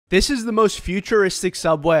This is the most futuristic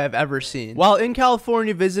Subway I've ever seen. While in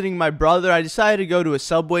California visiting my brother, I decided to go to a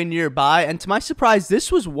Subway nearby, and to my surprise,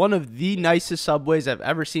 this was one of the nicest Subways I've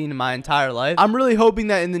ever seen in my entire life. I'm really hoping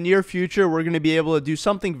that in the near future, we're going to be able to do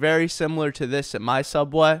something very similar to this at my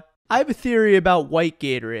Subway. I have a theory about white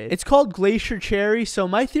Gatorade. It's called Glacier Cherry, so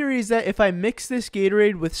my theory is that if I mix this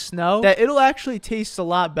Gatorade with snow, that it'll actually taste a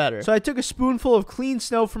lot better. So I took a spoonful of clean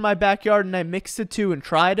snow from my backyard and I mixed the two and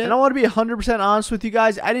tried it. And I want to be 100% honest with you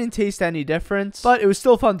guys, I didn't taste any difference, but it was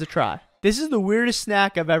still fun to try. This is the weirdest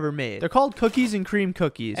snack I've ever made. They're called cookies and cream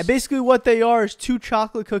cookies. And basically what they are is 2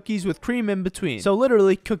 chocolate cookies with cream in between. So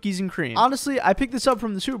literally cookies and cream. Honestly, I picked this up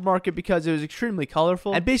from the supermarket because it was extremely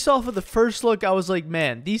colorful. And based off of the first look, I was like,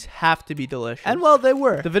 man, these have to be delicious. And well, they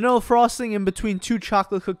were. The vanilla frosting in between 2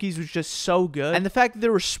 chocolate cookies was just so good. And the fact that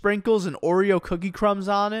there were sprinkles and Oreo cookie crumbs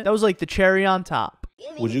on it, that was like the cherry on top.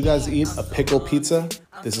 Would you guys eat a pickle pizza?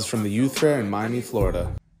 This is from the Youth Fair in Miami,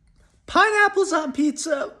 Florida. Pineapples on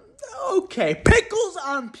pizza? Okay, pickles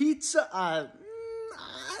on pizza, I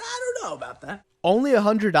don't know about that. Only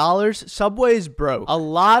 $100? Subway is broke. A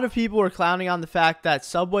lot of people were clowning on the fact that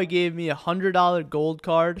Subway gave me a $100 gold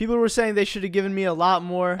card. People were saying they should have given me a lot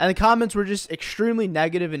more, and the comments were just extremely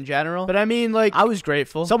negative in general. But I mean, like, I was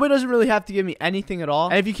grateful. Subway doesn't really have to give me anything at all.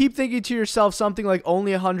 And if you keep thinking to yourself something like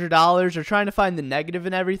only $100 or trying to find the negative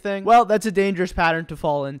in everything, well, that's a dangerous pattern to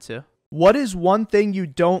fall into. What is one thing you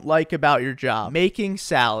don't like about your job? Making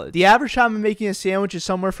salad. The average time of making a sandwich is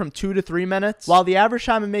somewhere from 2 to 3 minutes, while the average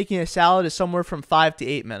time of making a salad is somewhere from 5 to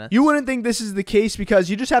 8 minutes. You wouldn't think this is the case because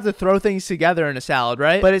you just have to throw things together in a salad,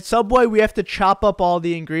 right? But at Subway, we have to chop up all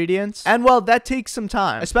the ingredients, and well, that takes some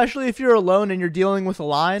time, especially if you're alone and you're dealing with a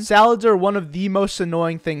line. Salads are one of the most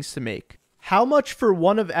annoying things to make. How much for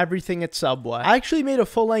one of everything at Subway? I actually made a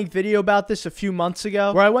full-length video about this a few months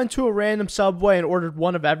ago where I went to a random Subway and ordered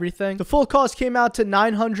one of everything. The full cost came out to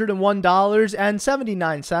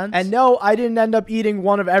 $901.79. And no, I didn't end up eating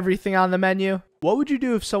one of everything on the menu. What would you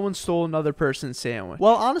do if someone stole another person's sandwich?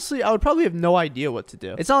 Well, honestly, I would probably have no idea what to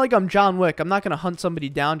do. It's not like I'm John Wick. I'm not going to hunt somebody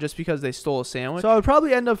down just because they stole a sandwich. So I would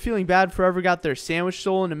probably end up feeling bad for whoever got their sandwich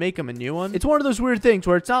stolen and make them a new one. It's one of those weird things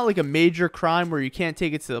where it's not like a major crime where you can't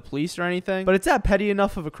take it to the police or anything, but it's that petty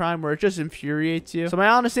enough of a crime where it just infuriates you. So my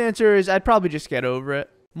honest answer is I'd probably just get over it.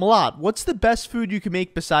 Milad, what's the best food you can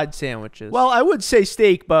make besides sandwiches? Well, I would say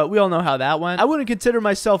steak, but we all know how that went. I wouldn't consider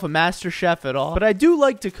myself a master chef at all, but I do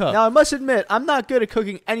like to cook. Now, I must admit, I'm not good at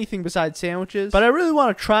cooking anything besides sandwiches, but I really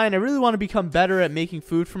want to try and I really want to become better at making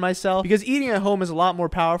food for myself because eating at home is a lot more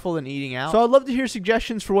powerful than eating out. So I'd love to hear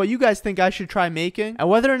suggestions for what you guys think I should try making and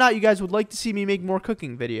whether or not you guys would like to see me make more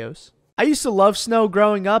cooking videos. I used to love snow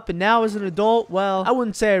growing up, and now as an adult, well, I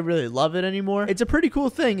wouldn't say I really love it anymore. It's a pretty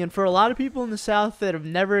cool thing, and for a lot of people in the South that have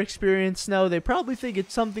never experienced snow, they probably think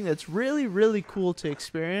it's something that's really, really cool to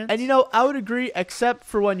experience. And you know, I would agree, except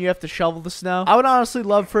for when you have to shovel the snow. I would honestly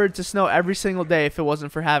love for it to snow every single day if it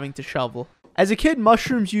wasn't for having to shovel. As a kid,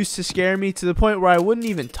 mushrooms used to scare me to the point where I wouldn't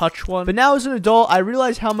even touch one. But now as an adult, I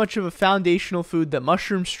realize how much of a foundational food that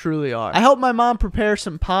mushrooms truly are. I helped my mom prepare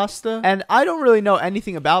some pasta, and I don't really know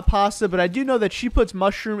anything about pasta, but I do know that she puts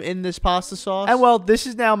mushroom in this pasta sauce. And well, this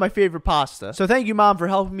is now my favorite pasta. So thank you, Mom, for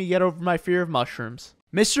helping me get over my fear of mushrooms.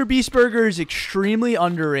 Mr. Beast Burger is extremely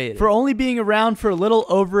underrated. For only being around for a little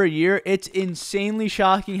over a year, it's insanely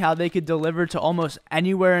shocking how they could deliver to almost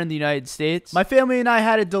anywhere in the United States. My family and I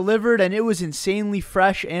had it delivered and it was insanely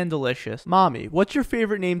fresh and delicious. Mommy, what's your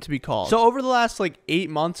favorite name to be called? So over the last like 8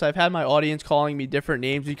 months, I've had my audience calling me different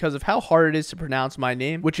names because of how hard it is to pronounce my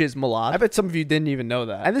name, which is Milad. I bet some of you didn't even know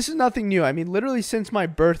that. And this is nothing new. I mean, literally since my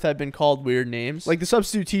birth, I've been called weird names. Like the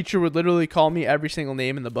substitute teacher would literally call me every single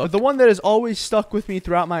name in the book. But the one that has always stuck with me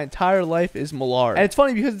throughout my entire life is Milad. And it's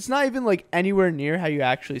funny because it's not even like anywhere near how you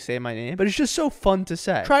actually say my name, but it's just so fun to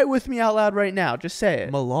say. Try it with me out loud right now. Just say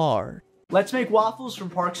it. Milad. Let's make waffles from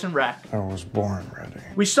Parks and Rec. I was born ready.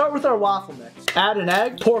 We start with our waffle mix. Add an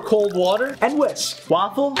egg, pour cold water, and whisk.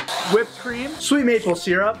 Waffle, whipped cream, sweet maple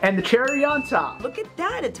syrup, and the cherry on top. Look at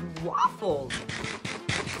that, it's waffles.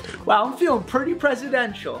 Wow, I'm feeling pretty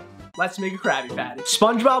presidential. Let's make a Krabby Patty.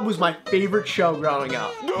 SpongeBob was my favorite show growing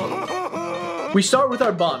up. We start with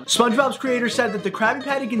our bun. SpongeBob's creator said that the Krabby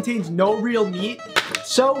Patty contains no real meat,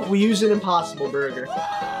 so we use an Impossible Burger.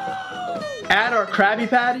 Add our Krabby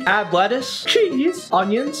Patty, add lettuce, cheese,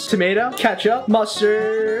 onions, tomato, ketchup,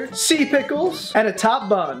 mustard, sea pickles, and a top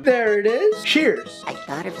bun. There it is. Cheers. I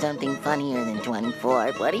thought of something funnier than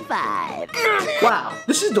 24.45. Wow,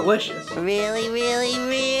 this is delicious. Really, really,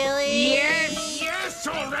 really? Yes, yes!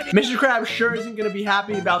 Mr. Krabs sure isn't going to be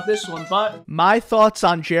happy about this one, but my thoughts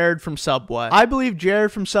on Jared from Subway. I believe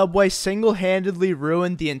Jared from Subway single-handedly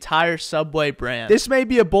ruined the entire Subway brand. This may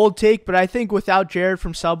be a bold take, but I think without Jared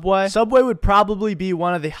from Subway, Subway would probably be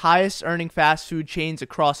one of the highest earning fast food chains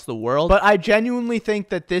across the world. But I genuinely think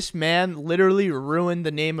that this man literally ruined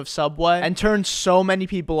the name of Subway and turned so many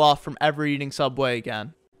people off from ever eating Subway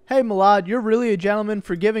again. Hey Milad, you're really a gentleman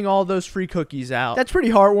for giving all those free cookies out. That's pretty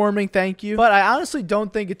heartwarming, thank you. But I honestly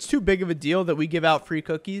don't think it's too big of a deal that we give out free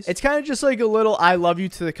cookies. It's kind of just like a little I love you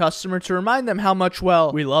to the customer to remind them how much,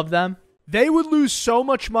 well, we love them. They would lose so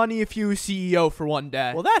much money if you were CEO for one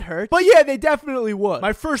day. Well, that hurts. But yeah, they definitely would.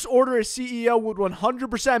 My first order as CEO would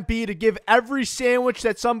 100% be to give every sandwich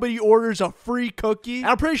that somebody orders a free cookie. And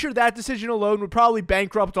I'm pretty sure that decision alone would probably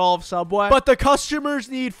bankrupt all of Subway. But the customers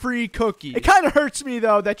need free cookies. It kind of hurts me,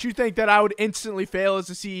 though, that you think that I would instantly fail as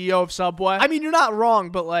the CEO of Subway. I mean, you're not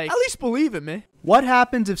wrong, but like, at least believe in me. What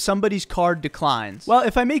happens if somebody's card declines? Well,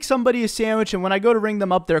 if I make somebody a sandwich and when I go to ring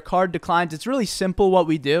them up, their card declines, it's really simple what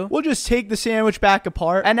we do. We'll just take the sandwich back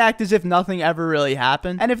apart and act as if nothing ever really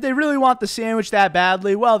happened. And if they really want the sandwich that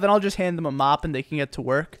badly, well, then I'll just hand them a mop and they can get to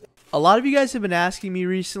work. A lot of you guys have been asking me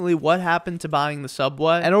recently what happened to buying the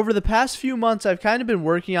Subway, and over the past few months I've kind of been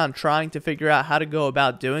working on trying to figure out how to go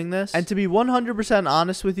about doing this. And to be 100%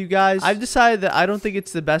 honest with you guys, I've decided that I don't think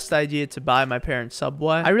it's the best idea to buy my parents'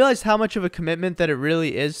 Subway. I realized how much of a commitment that it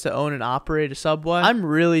really is to own and operate a Subway. I'm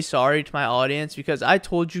really sorry to my audience because I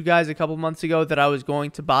told you guys a couple months ago that I was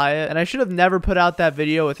going to buy it, and I should have never put out that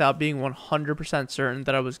video without being 100% certain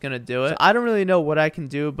that I was going to do it. So I don't really know what I can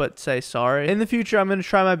do but say sorry. In the future, I'm going to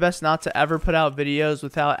try my best not to ever put out videos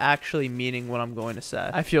without actually meaning what I'm going to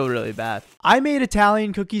say. I feel really bad. I made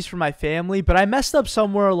Italian cookies for my family, but I messed up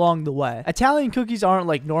somewhere along the way. Italian cookies aren't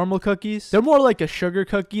like normal cookies. They're more like a sugar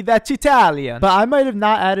cookie that's Italian. But I might have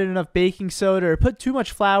not added enough baking soda or put too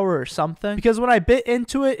much flour or something, because when I bit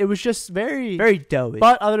into it, it was just very doughy.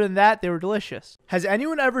 But other than that, they were delicious. Has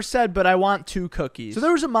anyone ever said, but I want 2 cookies? So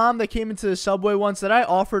there was a mom that came into the Subway once that I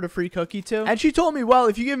offered a free cookie to, and she told me, well,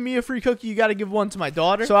 if you give me a free cookie, you got to give one to my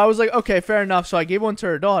daughter. So I was like, okay, fair enough. So I gave one to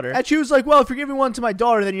her daughter. And she was like, well, if you're giving one to my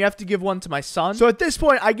daughter, then you have to give one to my son. So at this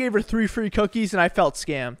point, I gave her 3 free cookies and I felt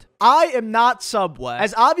scammed. I am not Subway.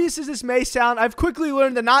 As obvious as this may sound, I've quickly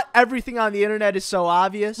learned that not everything on the internet is so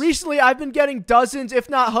obvious. Recently, I've been getting dozens,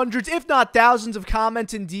 if not hundreds, if not thousands of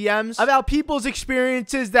comments and DMs about people's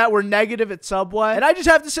experiences that were negative at Subway. And I just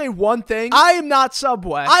have to say one thing. I am not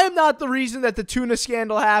Subway. I am not the reason that the tuna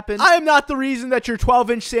scandal happened. I am not the reason that your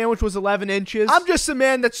 12-inch sandwich was 11 inches. I'm just a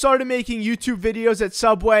man that started making YouTube videos at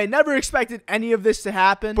Subway and never expected any of this to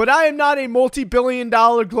happen. But I am not a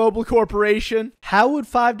multi-billion-dollar global corporation. How would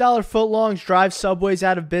 $5 footlongs drive Subways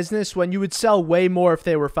out of business when you would sell way more if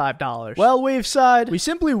they were $5? Well, Waveside, we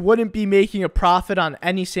simply wouldn't be making a profit on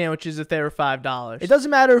any sandwiches if they were $5. It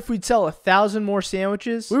doesn't matter if we'd sell 1,000 more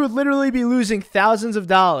sandwiches, we would literally be losing thousands of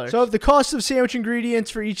dollars. So if the cost of sandwich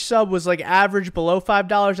ingredients for each sub was like average below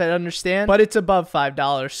 $5, I'd understand, but it's above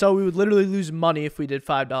 $5, so we would literally lose money if we did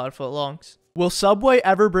 $5 footlongs. Will Subway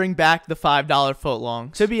ever bring back the $5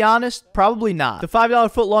 footlong? To be honest, probably not. The $5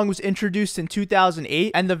 footlong was introduced in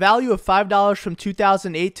 2008, and the value of $5 from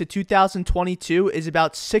 2008 to 2022 is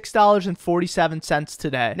about $6.47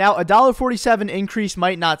 today. Now, a $1.47 increase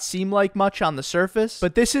might not seem like much on the surface,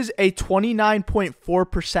 but this is a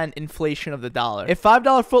 29.4% inflation of the dollar. If $5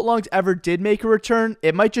 footlongs ever did make a return,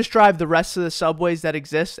 it might just drive the rest of the Subways that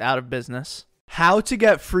exist out of business. How to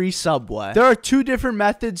get free Subway. There are 2 different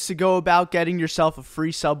methods to go about getting yourself a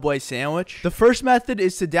free Subway sandwich. The first method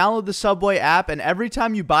is to download the Subway app, and every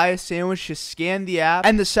time you buy a sandwich, just scan the app.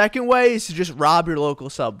 And the second way is to just rob your local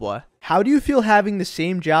Subway. How do you feel having the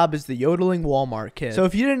same job as the yodeling Walmart kid? So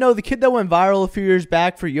if you didn't know, the kid that went viral a few years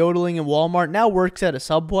back for yodeling in Walmart now works at a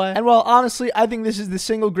Subway. And well, honestly, I think this is the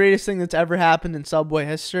single greatest thing that's ever happened in Subway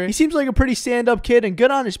history. He seems like a pretty stand-up kid, and good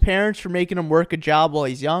on his parents for making him work a job while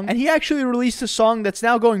he's young. And he actually released a song that's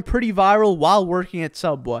now going pretty viral while working at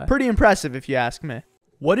Subway. Pretty impressive if you ask me.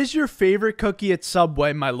 What is your favorite cookie at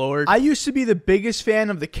Subway, my lord? I used to be the biggest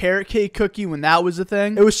fan of the carrot cake cookie when that was a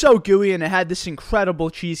thing. It was so gooey and it had this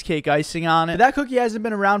incredible cheesecake icing on it. That cookie hasn't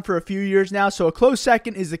been around for a few years now, so a close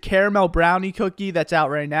second is the caramel brownie cookie that's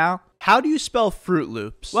out right now. How do you spell Fruit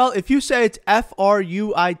Loops? Well, if you say it's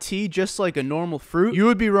F-R-U-I-T, just like a normal fruit, you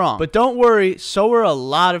would be wrong. But don't worry, so are a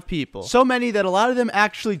lot of people. So many that a lot of them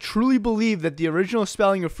actually truly believe that the original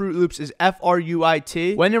spelling of Fruit Loops is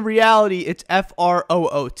F-R-U-I-T, when in reality, it's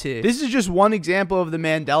F-R-O-O-T. This is just one example of the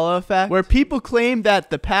Mandela effect, where people claim that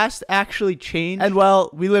the past actually changed, and well,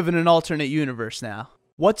 we live in an alternate universe now.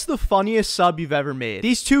 What's the funniest sub you've ever made?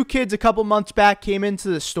 These two kids a couple months back came into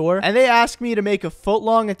the store and they asked me to make a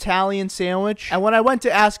foot-long Italian sandwich. And when I went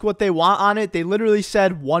to ask what they want on it, they literally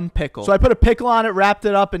said 1 pickle. So I put a pickle on it, wrapped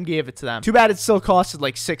it up, and gave it to them. Too bad it still costed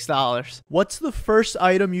like $6. What's the first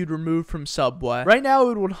item you'd remove from Subway? Right now,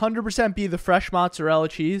 it would 100% be the fresh mozzarella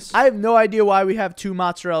cheese. I have no idea why we have 2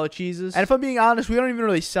 mozzarella cheeses. And if I'm being honest, we don't even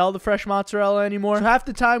really sell the fresh mozzarella anymore. So half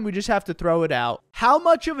the time, we just have to throw it out. How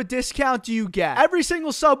much of a discount do you get? Every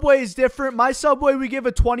single Subway is different. My Subway, we give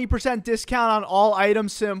a 20% discount on all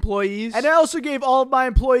items to employees. And I also gave all of my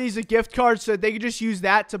employees a gift card so that they could just use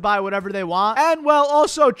that to buy whatever they want. And well,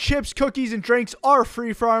 also chips, cookies, and drinks are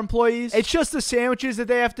free for our employees. It's just the sandwiches that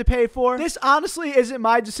they have to pay for. This honestly isn't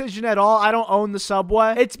my decision at all. I don't own the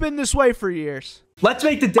Subway. It's been this way for years. Let's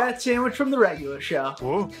make the death sandwich from the regular show.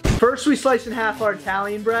 Whoa. First, we slice in half our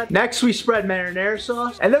Italian bread. Next, we spread marinara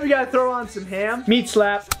sauce. And then we gotta throw on some ham, meat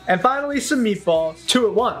slap, and finally some meatballs. 2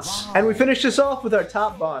 at once. And we finish this off with our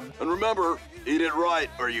top bun. And remember, eat it right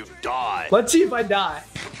or you die. Let's see if I die.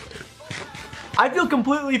 I feel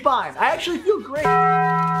completely fine. I actually feel great.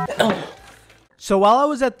 So while I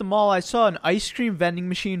was at the mall, I saw an ice cream vending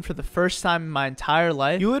machine for the first time in my entire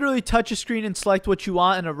life. You literally touch a screen and select what you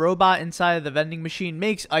want, and a robot inside of the vending machine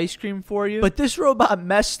makes ice cream for you. But this robot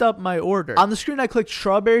messed up my order. On the screen, I clicked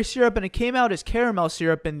strawberry syrup, and it came out as caramel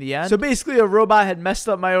syrup in the end. So basically, a robot had messed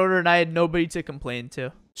up my order, and I had nobody to complain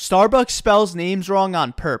to. Starbucks spells names wrong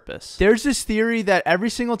on purpose. There's this theory that every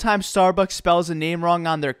single time Starbucks spells a name wrong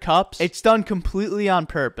on their cups, it's done completely on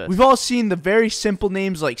purpose. We've all seen the very simple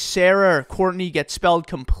names like Sarah or Courtney get spelled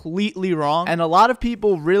completely wrong, and a lot of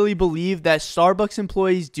people really believe that Starbucks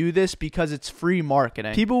employees do this because it's free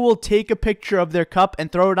marketing. People will take a picture of their cup and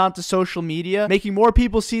throw it onto social media, making more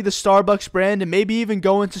people see the Starbucks brand and maybe even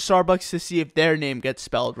go into Starbucks to see if their name gets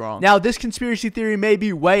spelled wrong. Now, this conspiracy theory may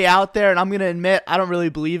be way out there, and I'm gonna admit I don't really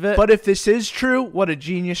believe it. But if this is true, what a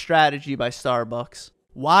genius strategy by Starbucks.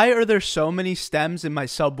 Why are there so many stems in my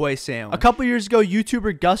Subway sandwich? A couple years ago,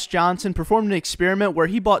 YouTuber Gus Johnson performed an experiment where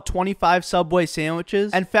he bought 25 Subway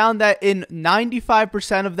sandwiches and found that in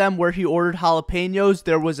 95% of them where he ordered jalapenos,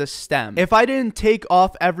 there was a stem. If I didn't take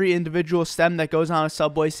off every individual stem that goes on a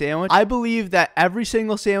Subway sandwich, I believe that every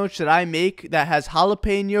single sandwich that I make that has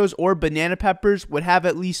jalapenos or banana peppers would have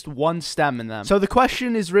at least 1 stem in them. So the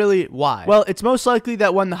question is really why? Well, it's most likely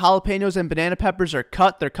that when the jalapenos and banana peppers are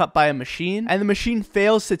cut, they're cut by a machine, and the machine fails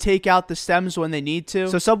to take out the stems when they need to.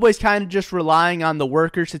 So Subway's kind of just relying on the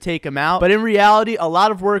workers to take them out. But in reality, a lot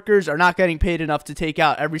of workers are not getting paid enough to take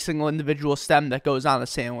out every single individual stem that goes on a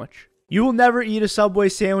sandwich. You will never eat a Subway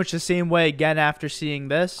sandwich the same way again after seeing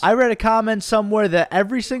this. I read a comment somewhere that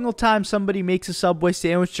every single time somebody makes a Subway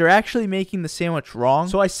sandwich, they're actually making the sandwich wrong.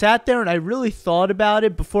 So I sat there and I really thought about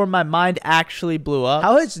it before my mind actually blew up.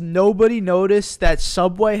 How has nobody noticed that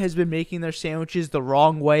Subway has been making their sandwiches the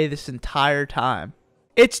wrong way this entire time?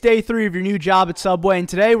 It's day 3 of your new job at Subway, and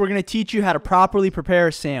today we're going to teach you how to properly prepare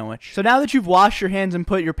a sandwich. So now that you've washed your hands and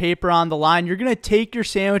put your paper on the line, you're going to take your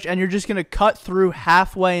sandwich and you're just going to cut through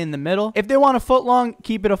halfway in the middle. If they want a foot long,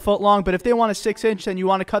 keep it a foot long, but if they want a 6-inch, then you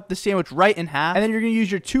want to cut the sandwich right in half. And then you're going to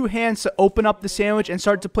use your 2 hands to open up the sandwich and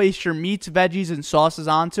start to place your meats, veggies, and sauces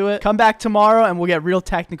onto it. Come back tomorrow and we'll get real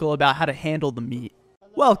technical about how to handle the meat.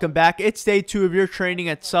 Welcome back. It's day 2 of your training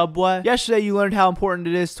at Subway. Yesterday, you learned how important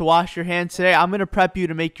it is to wash your hands. Today, I'm going to prep you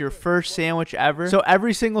to make your first sandwich ever. So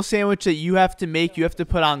every single sandwich that you have to make, you have to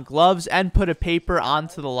put on gloves and put a paper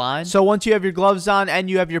onto the line. So once you have your gloves on and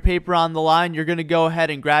you have your paper on the line, you're going to go ahead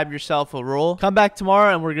and grab yourself a roll. Come back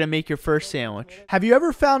tomorrow and we're going to make your first sandwich. Have you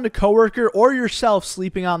ever found a coworker or yourself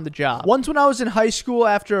sleeping on the job? Once when I was in high school,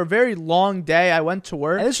 after a very long day, I went to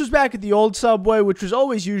work. And this was back at the old Subway, which was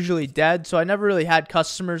always usually dead. So I never really had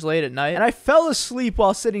customers late at night, and I fell asleep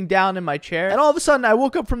while sitting down in my chair, and all of a sudden I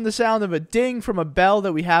woke up from the sound of a ding from a bell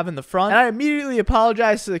that we have in the front, and I immediately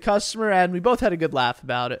apologized to the customer, and we both had a good laugh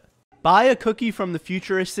about it. Buy a cookie from the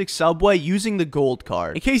futuristic Subway using the gold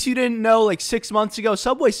card. In case you didn't know, like 6 months ago,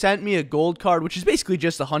 Subway sent me a gold card, which is basically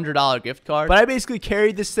just a $100 gift card. But I basically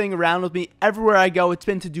carried this thing around with me everywhere I go. It's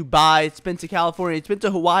been to Dubai, it's been to California, it's been to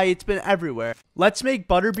Hawaii, it's been everywhere. Let's make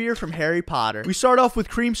butterbeer from Harry Potter. We start off with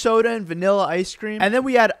cream soda and vanilla ice cream, and then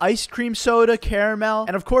we add ice cream soda, caramel,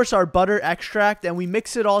 and of course our butter extract, and we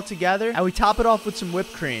mix it all together, and we top it off with some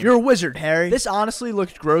whipped cream. You're a wizard, Harry. This honestly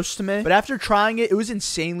looked gross to me, but after trying it, it was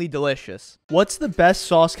insanely delicious. What's the best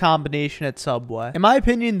sauce combination at Subway? In my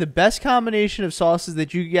opinion, the best combination of sauces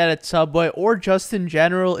that you get at Subway or just in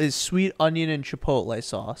general is sweet onion and chipotle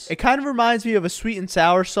sauce. It kind of reminds me of a sweet and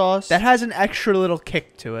sour sauce that has an extra little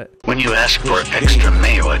kick to it. When you ask for extra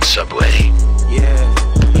mayo at Subway. Yeah,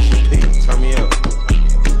 please, turn me up.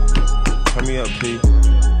 Turn me up, please.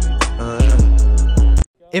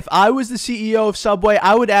 If I was the CEO of Subway,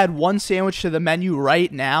 I would add one sandwich to the menu right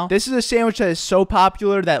now. This is a sandwich that is so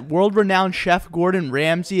popular that world-renowned chef Gordon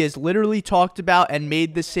Ramsay has literally talked about and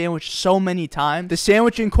made this sandwich so many times. The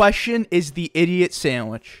sandwich in question is the idiot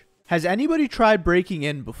sandwich. Has anybody tried breaking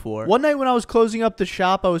in before? One night when I was closing up the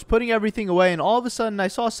shop, I was putting everything away, and all of a sudden I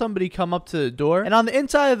saw somebody come up to the door. And on the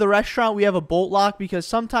inside of the restaurant, we have a bolt lock because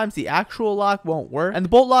sometimes the actual lock won't work. And the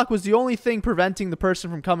bolt lock was the only thing preventing the person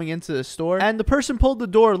from coming into the store. And the person pulled the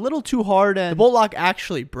door a little too hard, and the bolt lock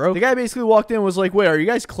actually broke. The guy basically walked in and was like, "Wait, are you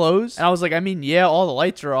guys closed?" And I was like, "I mean, yeah, all the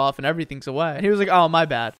lights are off and everything's away." And he was like, "Oh, my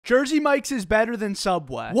bad. Jersey Mike's is better than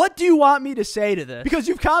Subway." What do you want me to say to this? Because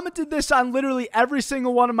you've commented this on literally every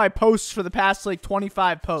single one of my posts for the past like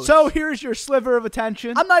 25 posts. So here's your sliver of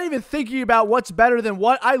attention. I'm not even thinking about what's better than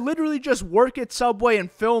what. I literally just work at Subway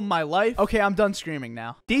and film my life. Okay, I'm done screaming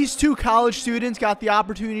now. These two college students got the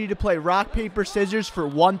opportunity to play rock, paper, scissors for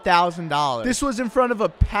 $1,000. This was in front of a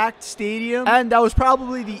packed stadium, and that was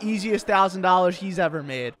probably the easiest $1,000 he's ever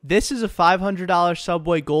made. This is a $500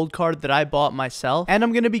 Subway gold card that I bought myself, and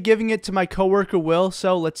I'm going to be giving it to my coworker Will,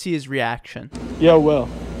 so let's see his reaction. Yo, Will,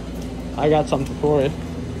 I got something for you.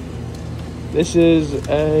 This is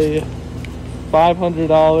a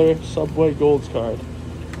 $500 Subway Golds card.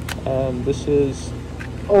 And this is...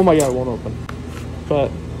 Oh my god, it won't open.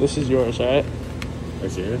 But this is yours, alright?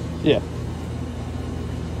 That's yours? Yeah.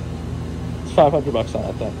 It's $500 on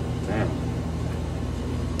that thing. Damn.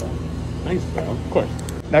 Thanks, bro. Of course.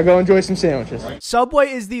 Now go enjoy some sandwiches. Subway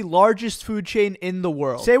is the largest food chain in the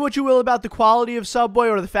world. Say what you will about the quality of Subway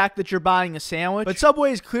or the fact that you're buying a sandwich, but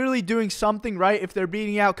Subway is clearly doing something right if they're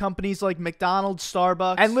beating out companies like McDonald's,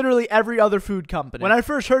 Starbucks, and literally every other food company. When I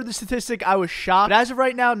first heard the statistic, I was shocked, but as of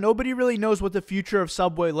right now, nobody really knows what the future of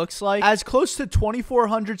Subway looks like, as close to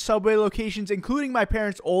 2,400 Subway locations, including my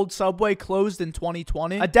parents' old Subway, closed in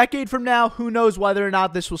 2020. A decade from now, who knows whether or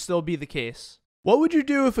not this will still be the case. What would you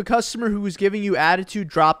do if a customer who was giving you attitude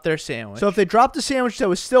dropped their sandwich? So if they dropped a sandwich that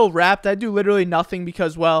was still wrapped, I'd do literally nothing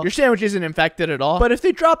because, well, your sandwich isn't infected at all. But if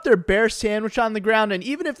they dropped their bare sandwich on the ground, and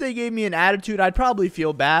even if they gave me an attitude, I'd probably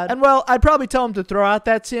feel bad. And, well, I'd probably tell them to throw out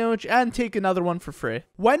that sandwich and take another one for free.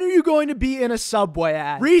 When are you going to be in a Subway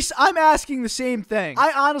ad? Reese, I'm asking the same thing.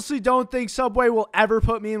 I honestly don't think Subway will ever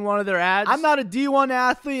put me in one of their ads. I'm not a D1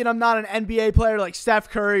 athlete, and I'm not an NBA player like Steph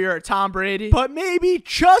Curry or Tom Brady. But maybe,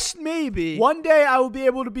 just maybe, one day I will be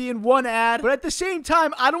able to be in one ad, but at the same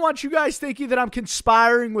time, I don't want you guys thinking that I'm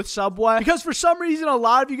conspiring with Subway, because for some reason, a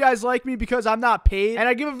lot of you guys like me because I'm not paid, and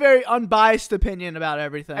I give a very unbiased opinion about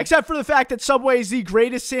everything, except for the fact that Subway is the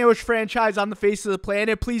greatest sandwich franchise on the face of the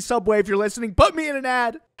planet. Please, Subway, if you're listening, put me in an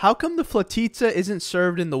ad. How come the flatizza isn't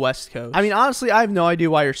served in the West Coast? I mean, honestly, I have no idea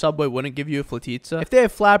why your Subway wouldn't give you a flatizza. If they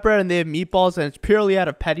have flatbread and they have meatballs, then it's purely out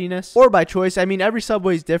of pettiness or by choice. I mean, every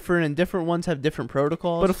Subway is different and different ones have different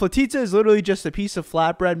protocols. But a flatizza is literally just a piece of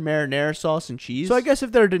flatbread, marinara sauce, and cheese. So I guess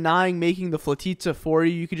if they're denying making the flatizza for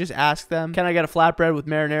you, you could just ask them, can I get a flatbread with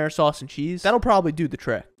marinara sauce and cheese? That'll probably do the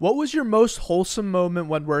trick. What was your most wholesome moment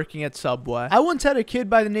when working at Subway? I once had a kid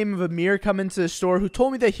by the name of Amir come into the store who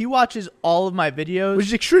told me that he watches all of my videos, which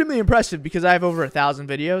is extremely impressive because I have over 1,000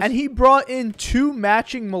 videos, and he brought in 2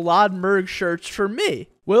 matching Milad Mirg shirts for me.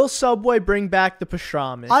 Will Subway bring back the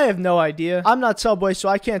pastrami? I have no idea. I'm not Subway, so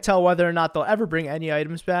I can't tell whether or not they'll ever bring any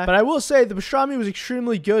items back. But I will say the pastrami was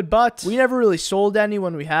extremely good, but we never really sold any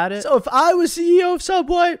when we had it. So if I was CEO of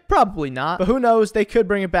Subway, probably not. But who knows? They could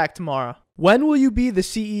bring it back tomorrow. When will you be the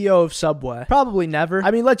CEO of Subway? Probably never. I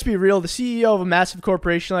mean, let's be real. The CEO of a massive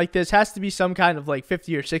corporation like this has to be some kind of like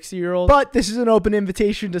 50 or 60-year-old. But this is an open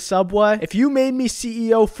invitation to Subway. If you made me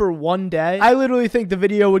CEO for one day, I literally think the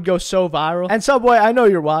video would go so viral. And Subway, I know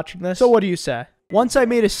you're watching this, so what do you say? Once I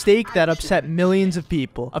made a steak that upset millions of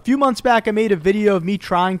people. A few months back, I made a video of me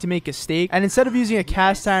trying to make a steak, and instead of using a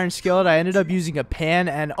cast iron skillet, I ended up using a pan,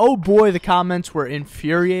 and oh boy, the comments were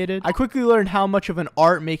infuriated. I quickly learned how much of an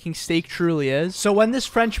art making steak truly is. So when this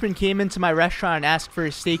Frenchman came into my restaurant and asked for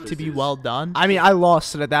his steak to be well done, I mean, I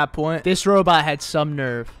lost it at that point. This robot had some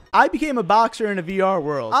nerve. I became a boxer in a VR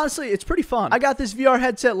world. Honestly, it's pretty fun. I got this VR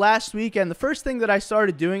headset last week, and the first thing that I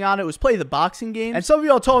started doing on it was play the boxing game. And some of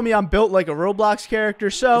y'all told me I'm built like a Roblox character,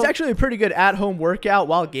 so it's actually a pretty good at-home workout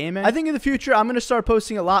while gaming. I think in the future, I'm going to start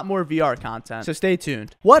posting a lot more VR content, so stay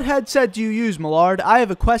tuned. What headset do you use, Milad? I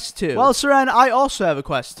have a Quest 2. Well, Seren, I also have a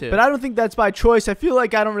Quest 2, but I don't think that's by choice. I feel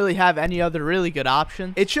like I don't really have any other really good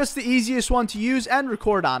option. It's just the easiest one to use and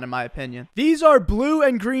record on, in my opinion. These are blue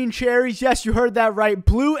and green cherries. Yes, you heard that right.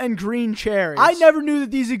 Blue and green cherries. I never knew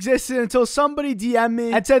that these existed until somebody DM'd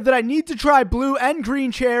me and said that I need to try blue and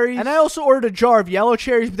green cherries. And I also ordered a jar of yellow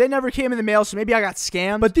cherries, but they never came in the mail, so maybe I got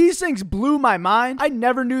scammed. But these things blew my mind. I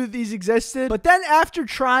never knew that these existed. But then after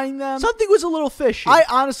trying them, something was a little fishy. I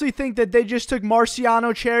honestly think that they just took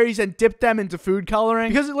Marciano cherries and dipped them into food coloring,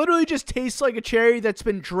 because it literally just tastes like a cherry that's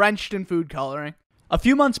been drenched in food coloring. A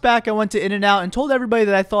few months back, I went to In-N-Out and told everybody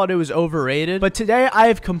that I thought it was overrated, but today I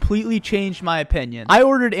have completely changed my opinion. I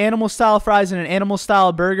ordered animal-style fries and an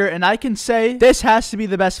animal-style burger, and I can say this has to be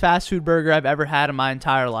the best fast food burger I've ever had in my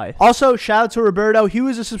entire life. Also, shout out to Roberto. He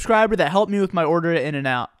was a subscriber that helped me with my order at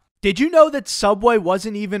In-N-Out. Did you know that Subway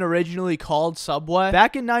wasn't even originally called Subway?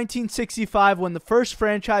 Back in 1965, when the first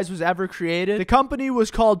franchise was ever created, the company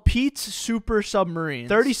was called Pete's Super Submarines.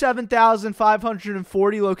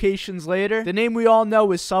 37,540 locations later, the name we all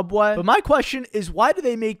know is Subway. But my question is, why do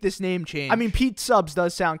they make this name change? I mean, Pete's Subs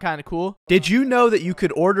does sound kind of cool. Did you know that you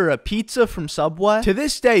could order a pizza from Subway? To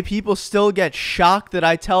this day, people still get shocked that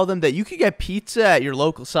I tell them that you could get pizza at your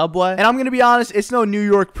local Subway. And I'm going to be honest, it's no New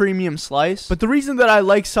York premium slice. But the reason that I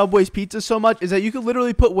like Subway's pizza so much is that you can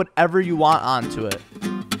literally put whatever you want onto it.